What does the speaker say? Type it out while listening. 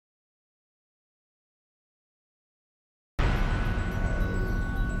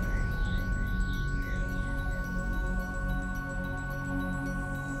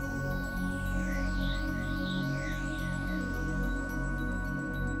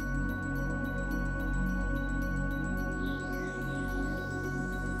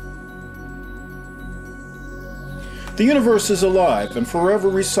The universe is alive and forever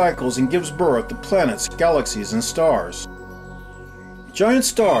recycles and gives birth to planets, galaxies, and stars. Giant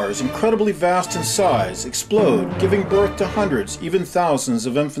stars, incredibly vast in size, explode, giving birth to hundreds, even thousands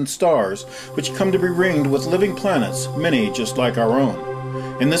of infant stars, which come to be ringed with living planets, many just like our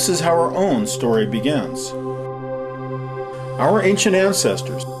own. And this is how our own story begins. Our ancient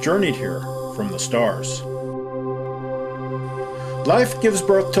ancestors journeyed here from the stars. Life gives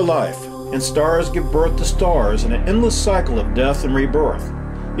birth to life, and stars give birth to stars in an endless cycle of death and rebirth.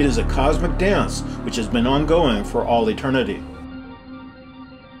 It is a cosmic dance which has been ongoing for all eternity.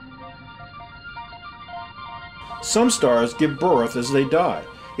 Some stars give birth as they die,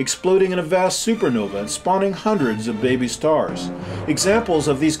 exploding in a vast supernova and spawning hundreds of baby stars. Examples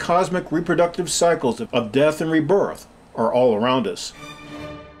of these cosmic reproductive cycles of death and rebirth are all around us.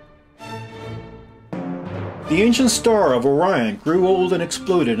 The ancient star of Orion grew old and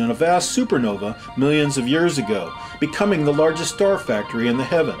exploded in a vast supernova millions of years ago, becoming the largest star factory in the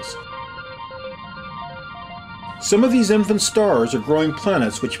heavens. Some of these infant stars are growing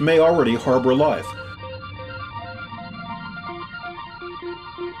planets which may already harbor life.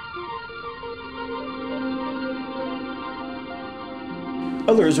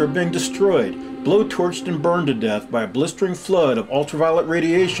 Others are being destroyed, blowtorched and burned to death by a blistering flood of ultraviolet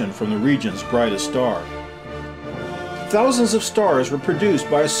radiation from the region's brightest star. Thousands of stars were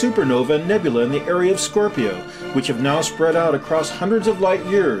produced by a supernova and nebula in the area of Scorpio, which have now spread out across hundreds of light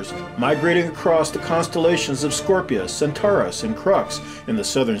years, migrating across the constellations of Scorpius, Centaurus, and Crux in the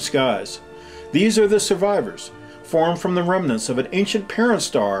southern skies. These are the survivors, formed from the remnants of an ancient parent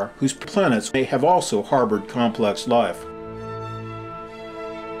star whose planets may have also harbored complex life.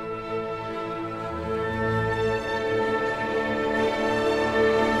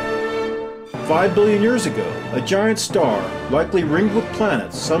 5 billion years ago, a giant star, likely ringed with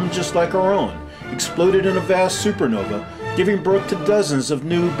planets, some just like our own, exploded in a vast supernova, giving birth to dozens of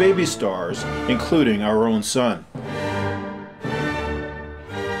new baby stars, including our own Sun.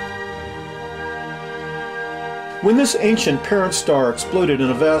 When this ancient parent star exploded in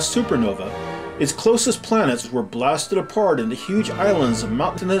a vast supernova, its closest planets were blasted apart into huge islands of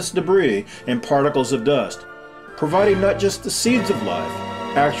mountainous debris and particles of dust, providing not just the seeds of life,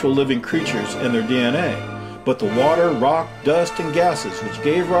 actual living creatures and their DNA, but the water, rock, dust, and gases which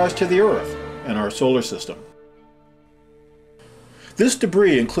gave rise to the Earth and our solar system. This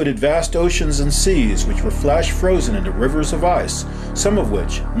debris included vast oceans and seas which were flash frozen into rivers of ice, some of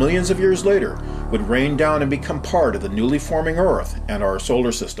which, millions of years later, would rain down and become part of the newly forming Earth and our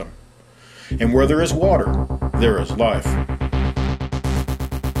solar system. And where there is water, there is life.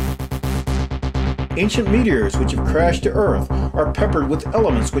 Ancient meteors which have crashed to Earth are peppered with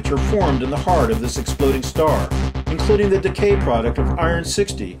elements which are formed in the heart of this exploding star, including the decay product of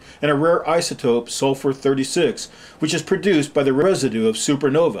iron-60 and a rare isotope, sulfur-36, which is produced by the residue of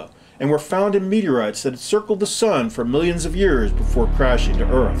supernova, and were found in meteorites that had circled the Sun for millions of years before crashing to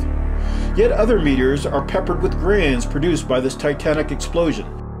Earth. Yet other meteors are peppered with grains produced by this titanic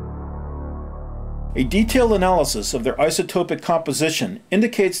explosion. A detailed analysis of their isotopic composition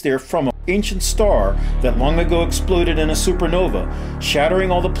indicates they are from an ancient star that long ago exploded in a supernova, shattering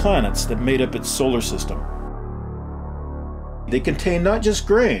all the planets that made up its solar system. They contain not just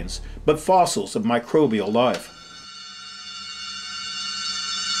grains, but fossils of microbial life.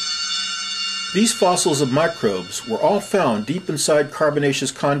 These fossils of microbes were all found deep inside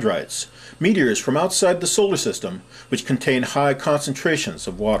carbonaceous chondrites, meteors from outside the solar system, which contain high concentrations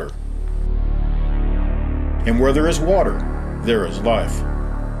of water. And where there is water, there is life.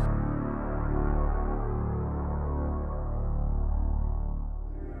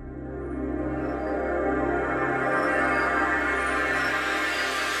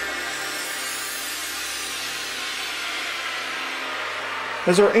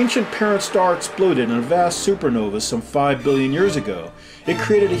 As our ancient parent star exploded in a vast supernova some 5 billion years ago, it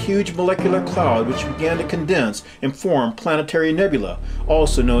created a huge molecular cloud which began to condense and form planetary nebula,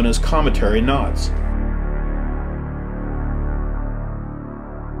 also known as cometary knots.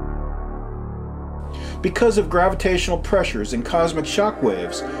 Because of gravitational pressures and cosmic shock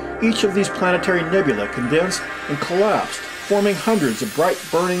waves, each of these planetary nebula condensed and collapsed, forming hundreds of bright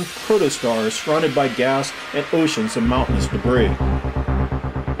burning protostars surrounded by gas and oceans of mountainous debris.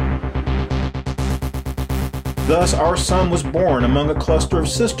 Thus, our Sun was born among a cluster of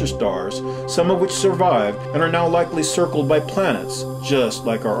sister stars, some of which survived and are now likely circled by planets, just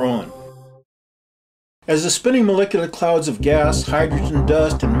like our own. As the spinning molecular clouds of gas, hydrogen,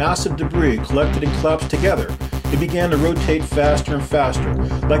 dust, and massive debris collected and collapsed together, it began to rotate faster and faster,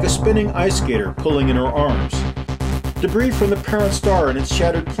 like a spinning ice skater pulling in her arms. Debris from the parent star and its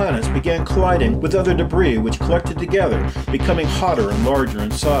shattered planets began colliding with other debris which collected together, becoming hotter and larger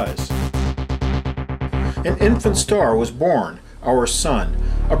in size. An infant star was born, our Sun,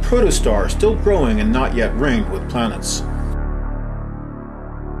 a protostar still growing and not yet ringed with planets.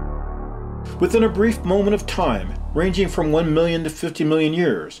 Within a brief moment of time, ranging from 1 million to 50 million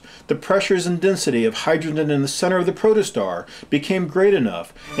years, the pressures and density of hydrogen in the center of the protostar became great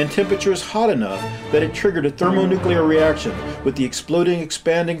enough and temperatures hot enough that it triggered a thermonuclear reaction with the exploding,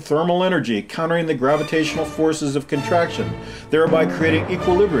 expanding thermal energy countering the gravitational forces of contraction, thereby creating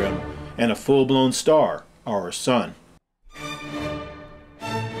equilibrium and a full-blown star, our Sun.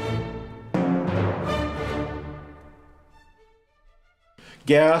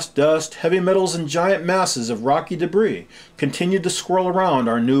 Gas, dust, heavy metals, and giant masses of rocky debris continued to swirl around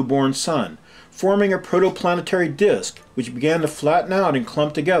our newborn Sun, forming a protoplanetary disk which began to flatten out and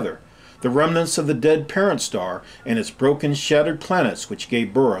clump together, the remnants of the dead parent star and its broken, shattered planets which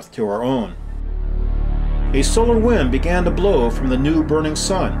gave birth to our own. A solar wind began to blow from the new burning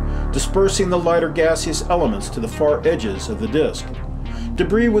Sun, dispersing the lighter gaseous elements to the far edges of the disk.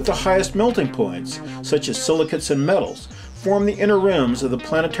 Debris with the highest melting points, such as silicates and metals, formed the inner rims of the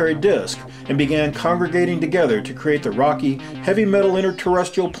planetary disk and began congregating together to create the rocky, heavy metal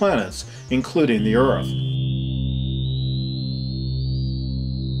interterrestrial planets, including the Earth.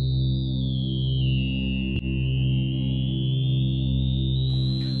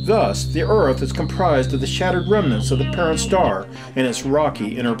 Thus, the Earth is comprised of the shattered remnants of the parent star and its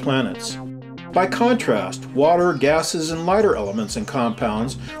rocky inner planets. By contrast, water, gases, and lighter elements and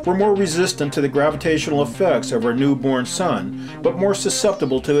compounds were more resistant to the gravitational effects of our newborn Sun, but more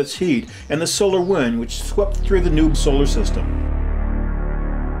susceptible to its heat and the solar wind which swept through the new solar system.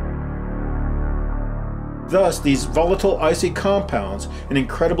 Thus, these volatile icy compounds and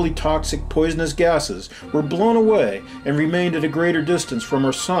incredibly toxic poisonous gases were blown away and remained at a greater distance from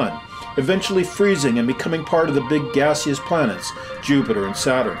our Sun, eventually freezing and becoming part of the big gaseous planets, Jupiter and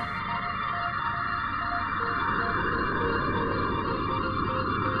Saturn.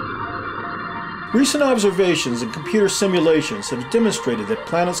 Recent observations and computer simulations have demonstrated that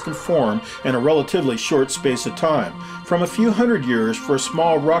planets can form in a relatively short space of time, from a few hundred years for a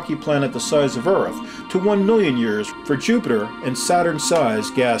small rocky planet the size of Earth to 1 million years for Jupiter and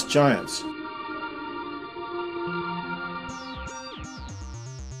Saturn-sized gas giants.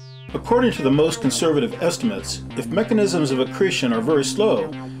 According to the most conservative estimates, if mechanisms of accretion are very slow,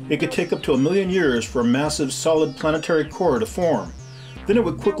 it could take up to 1 million years for a massive solid planetary core to form. Then it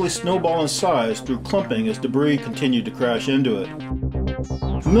would quickly snowball in size through clumping as debris continued to crash into it.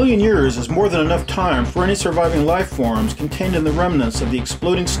 1 million years is more than enough time for any surviving life forms contained in the remnants of the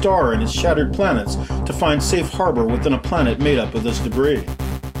exploding star and its shattered planets to find safe harbor within a planet made up of this debris.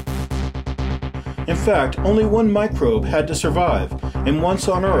 In fact, only one microbe had to survive, and once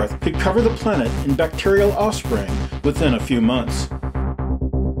on Earth could cover the planet in bacterial offspring within a few months.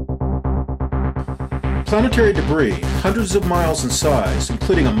 Planetary debris, hundreds of miles in size,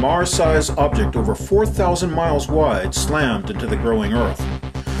 including a Mars-sized object over 4,000 miles wide, slammed into the growing Earth.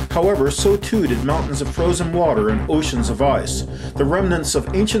 However, so too did mountains of frozen water and oceans of ice, the remnants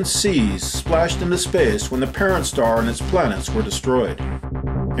of ancient seas splashed into space when the parent star and its planets were destroyed.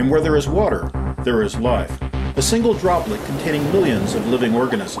 And where there is water, there is life, a single droplet containing millions of living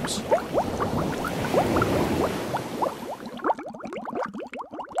organisms.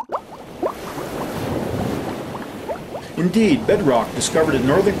 Indeed, bedrock discovered in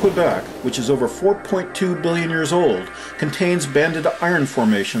northern Quebec, which is over 4.2 billion years old, contains banded iron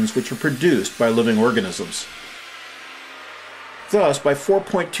formations which are produced by living organisms. Thus, by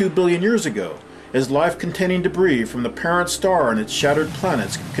 4.2 billion years ago, as life-containing debris from the parent star and its shattered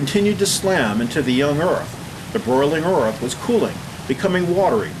planets continued to slam into the young Earth, the broiling Earth was cooling, becoming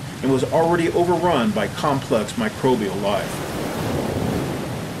watery, and was already overrun by complex microbial life.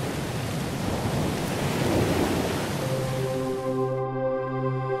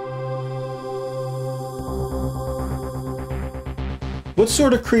 What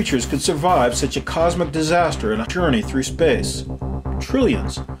sort of creatures could survive such a cosmic disaster in a journey through space?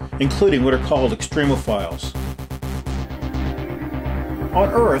 Trillions, including what are called extremophiles. On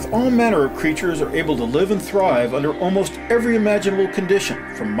Earth, all manner of creatures are able to live and thrive under almost every imaginable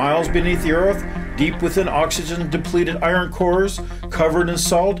condition, from miles beneath the Earth, deep within oxygen-depleted iron cores, covered in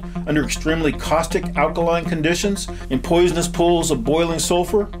salt, under extremely caustic alkaline conditions, in poisonous pools of boiling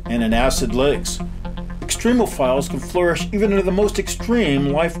sulfur, and in acid lakes. Extremophiles can flourish even under the most extreme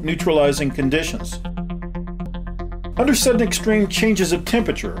life-neutralizing conditions. Under sudden extreme changes of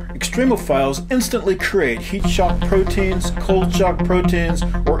temperature, extremophiles instantly create heat shock proteins, cold shock proteins,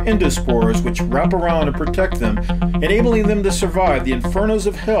 or endospores which wrap around and protect them, enabling them to survive the infernos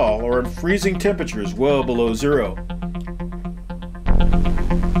of hell or in freezing temperatures well below zero.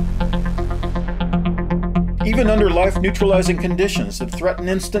 Even under life-neutralizing conditions that threaten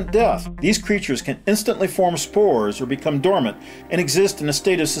instant death, these creatures can instantly form spores or become dormant and exist in a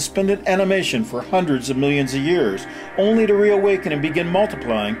state of suspended animation for hundreds of millions of years, only to reawaken and begin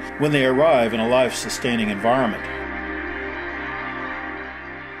multiplying when they arrive in a life-sustaining environment.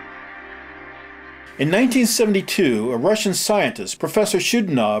 In 1972, a Russian scientist, Professor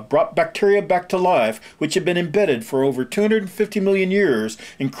Shudinov, brought bacteria back to life which had been embedded for over 250 million years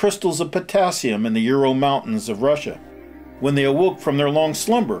in crystals of potassium in the Ural Mountains of Russia. When they awoke from their long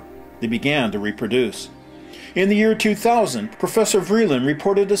slumber, they began to reproduce. In the year 2000, Professor Vreeland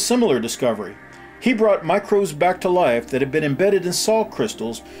reported a similar discovery. He brought microbes back to life that had been embedded in salt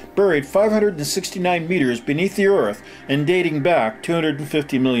crystals buried 569 meters beneath the Earth and dating back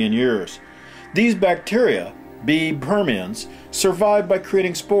 250 million years. These bacteria, B. permians, survived by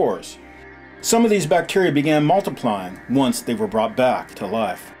creating spores. Some of these bacteria began multiplying once they were brought back to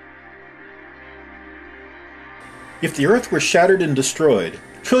life. If the Earth were shattered and destroyed,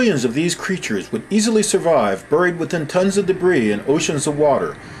 trillions of these creatures would easily survive buried within tons of debris and oceans of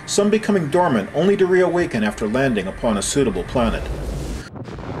water, some becoming dormant only to reawaken after landing upon a suitable planet.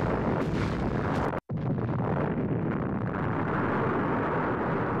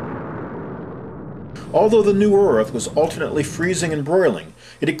 Although the new Earth was alternately freezing and broiling,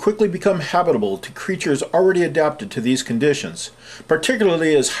 it had quickly become habitable to creatures already adapted to these conditions,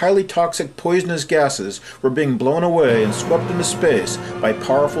 particularly as highly toxic poisonous gases were being blown away and swept into space by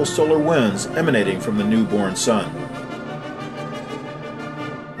powerful solar winds emanating from the newborn sun.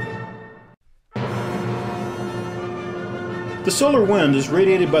 The solar wind is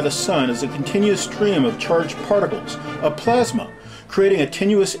radiated by the sun as a continuous stream of charged particles, a plasma, creating a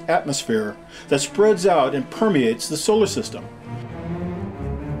tenuous atmosphere that spreads out and permeates the solar system.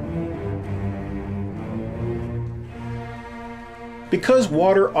 Because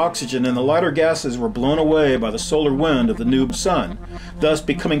water, oxygen, and the lighter gases were blown away by the solar wind of the new sun, thus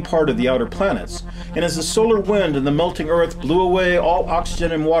becoming part of the outer planets, and as the solar wind and the melting Earth blew away all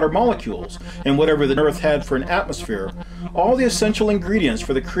oxygen and water molecules and whatever the Earth had for an atmosphere, all the essential ingredients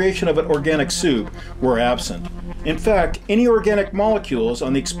for the creation of an organic soup were absent. In fact, any organic molecules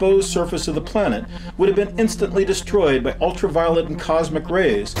on the exposed surface of the planet would have been instantly destroyed by ultraviolet and cosmic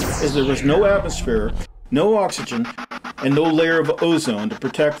rays, as there was no atmosphere, no oxygen, and no layer of ozone to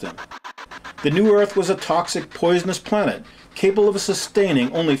protect them. The new Earth was a toxic, poisonous planet, capable of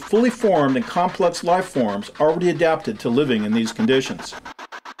sustaining only fully formed and complex life forms already adapted to living in these conditions.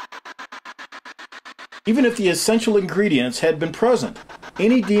 Even if the essential ingredients had been present,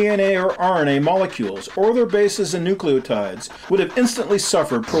 any DNA or RNA molecules or their bases and nucleotides would have instantly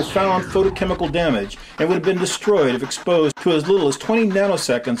suffered profound photochemical damage and would have been destroyed if exposed to as little as 20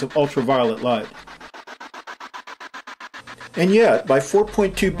 nanoseconds of ultraviolet light. And yet, by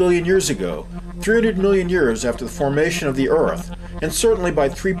 4.2 billion years ago, 300 million years after the formation of the Earth, and certainly by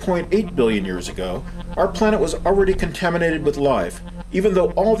 3.8 billion years ago, our planet was already contaminated with life, even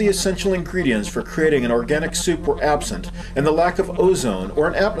though all the essential ingredients for creating an organic soup were absent, and the lack of ozone or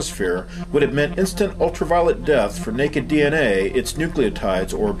an atmosphere would have meant instant ultraviolet death for naked DNA, its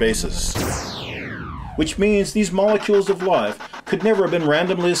nucleotides or bases. Which means these molecules of life could never have been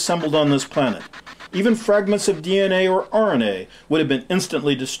randomly assembled on this planet. Even fragments of DNA or RNA would have been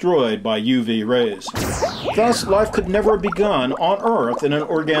instantly destroyed by UV rays. Thus, life could never have begun on Earth in an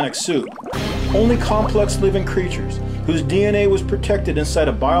organic soup. Only complex living creatures, whose DNA was protected inside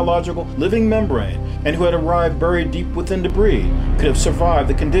a biological living membrane and who had arrived buried deep within debris, could have survived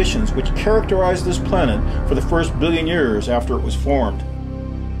the conditions which characterized this planet for the first billion years after it was formed.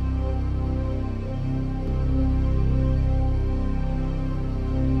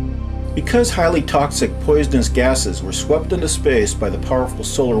 Because highly toxic poisonous gases were swept into space by the powerful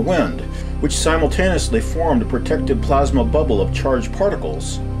solar wind, which simultaneously formed a protective plasma bubble of charged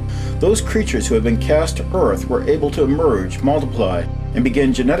particles, those creatures who had been cast to Earth were able to emerge, multiply, and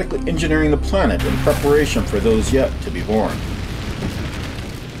begin genetically engineering the planet in preparation for those yet to be born.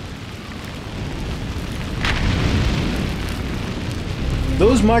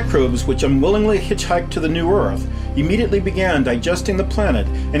 Those microbes which unwillingly hitchhiked to the new Earth immediately began digesting the planet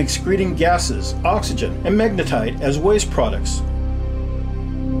and excreting gases, oxygen, and magnetite as waste products.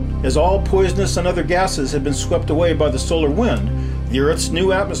 As all poisonous and other gases had been swept away by the solar wind, the Earth's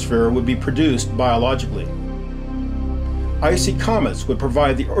new atmosphere would be produced biologically. Icy comets would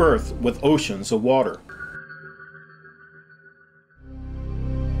provide the Earth with oceans of water.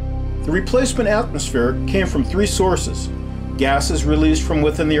 The replacement atmosphere came from three sources: gases released from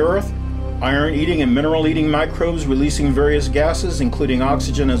within the Earth, iron-eating and mineral-eating microbes releasing various gases, including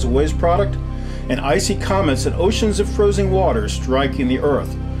oxygen as a waste product, and icy comets and oceans of frozen water striking the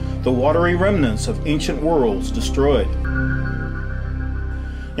Earth, the watery remnants of ancient worlds destroyed.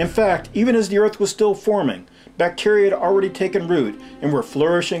 In fact, even as the Earth was still forming, bacteria had already taken root and were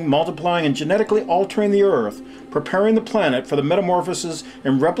flourishing, multiplying, and genetically altering the Earth, preparing the planet for the metamorphosis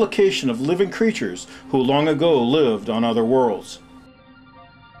and replication of living creatures who long ago lived on other worlds.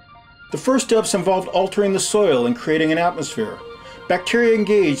 The first steps involved altering the soil and creating an atmosphere. Bacteria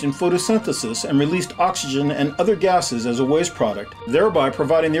engaged in photosynthesis and released oxygen and other gases as a waste product, thereby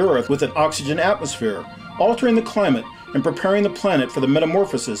providing the Earth with an oxygen atmosphere, altering the climate and preparing the planet for the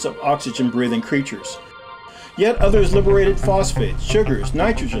metamorphosis of oxygen-breathing creatures. Yet others liberated phosphates, sugars,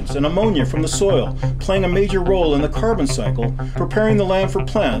 nitrogens, and ammonia from the soil, playing a major role in the carbon cycle, preparing the land for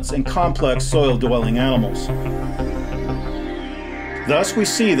plants and complex soil-dwelling animals. Thus we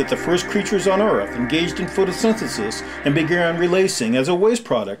see that the first creatures on Earth engaged in photosynthesis and began releasing as a waste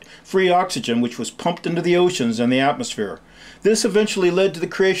product free oxygen, which was pumped into the oceans and the atmosphere. This eventually led to the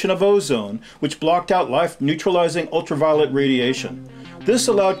creation of ozone, which blocked out life-neutralizing ultraviolet radiation. This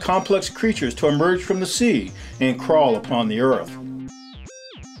allowed complex creatures to emerge from the sea and crawl upon the Earth.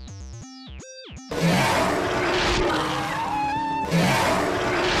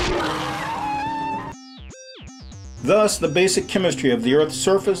 Thus, the basic chemistry of the Earth's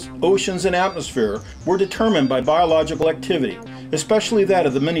surface, oceans, and atmosphere were determined by biological activity, especially that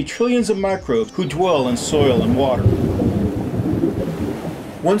of the many trillions of microbes who dwell in soil and water.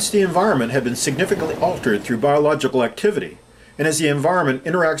 Once the environment had been significantly altered through biological activity, and as the environment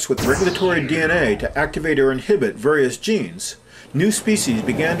interacts with regulatory DNA to activate or inhibit various genes, new species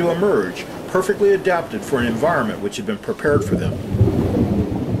began to emerge, perfectly adapted for an environment which had been prepared for them.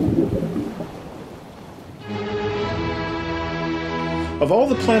 Of all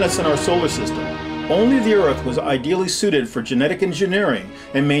the planets in our solar system, only the Earth was ideally suited for genetic engineering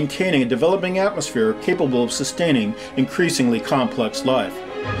and maintaining a developing atmosphere capable of sustaining increasingly complex life.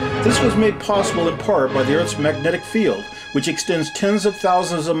 This was made possible in part by the Earth's magnetic field, which extends tens of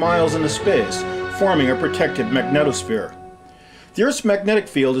thousands of miles into space, forming a protective magnetosphere. The Earth's magnetic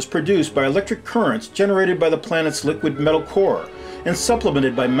field is produced by electric currents generated by the planet's liquid metal core, and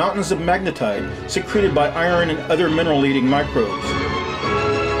supplemented by mountains of magnetite secreted by iron and other mineral-eating microbes.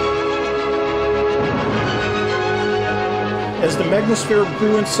 As the magnetosphere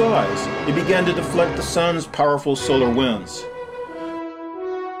grew in size, it began to deflect the sun's powerful solar winds.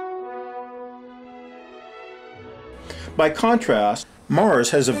 By contrast,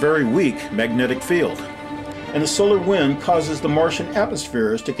 Mars has a very weak magnetic field, and the solar wind causes the Martian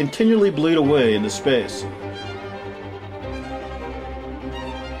atmospheres to continually bleed away into space.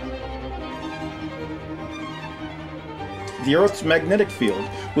 The Earth's magnetic field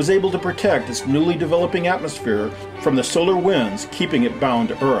was able to protect its newly developing atmosphere from the solar winds, keeping it bound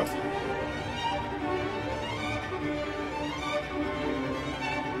to Earth.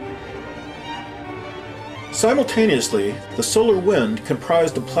 Simultaneously, the solar wind,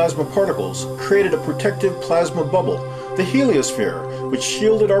 comprised of plasma particles, created a protective plasma bubble, the heliosphere, which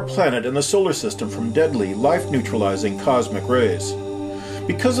shielded our planet and the solar system from deadly, life-neutralizing cosmic rays.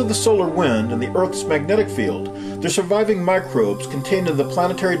 Because of the solar wind and the Earth's magnetic field, the surviving microbes contained in the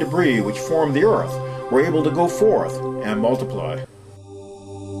planetary debris which formed the Earth were able to go forth and multiply.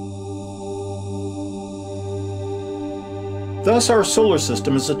 Thus our solar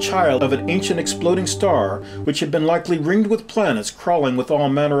system is a child of an ancient exploding star which had been likely ringed with planets crawling with all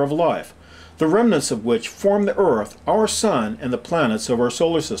manner of life, the remnants of which form the Earth, our Sun, and the planets of our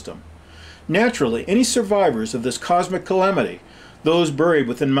solar system. Naturally, any survivors of this cosmic calamity, those buried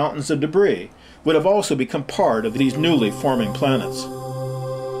within mountains of debris, would have also become part of these newly forming planets.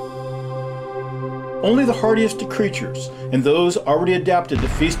 Only the hardiest of creatures, and those already adapted to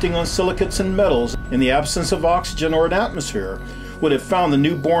feasting on silicates and metals in the absence of oxygen or an atmosphere, would have found the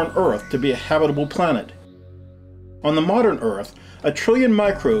newborn Earth to be a habitable planet. On the modern Earth, 1 trillion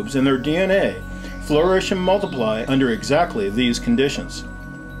microbes in their DNA flourish and multiply under exactly these conditions.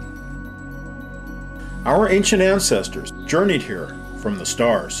 Our ancient ancestors journeyed here from the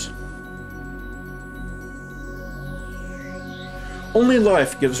stars. Only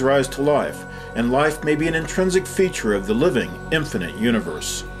life gives rise to life, and life may be an intrinsic feature of the living, infinite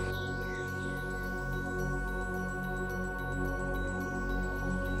universe.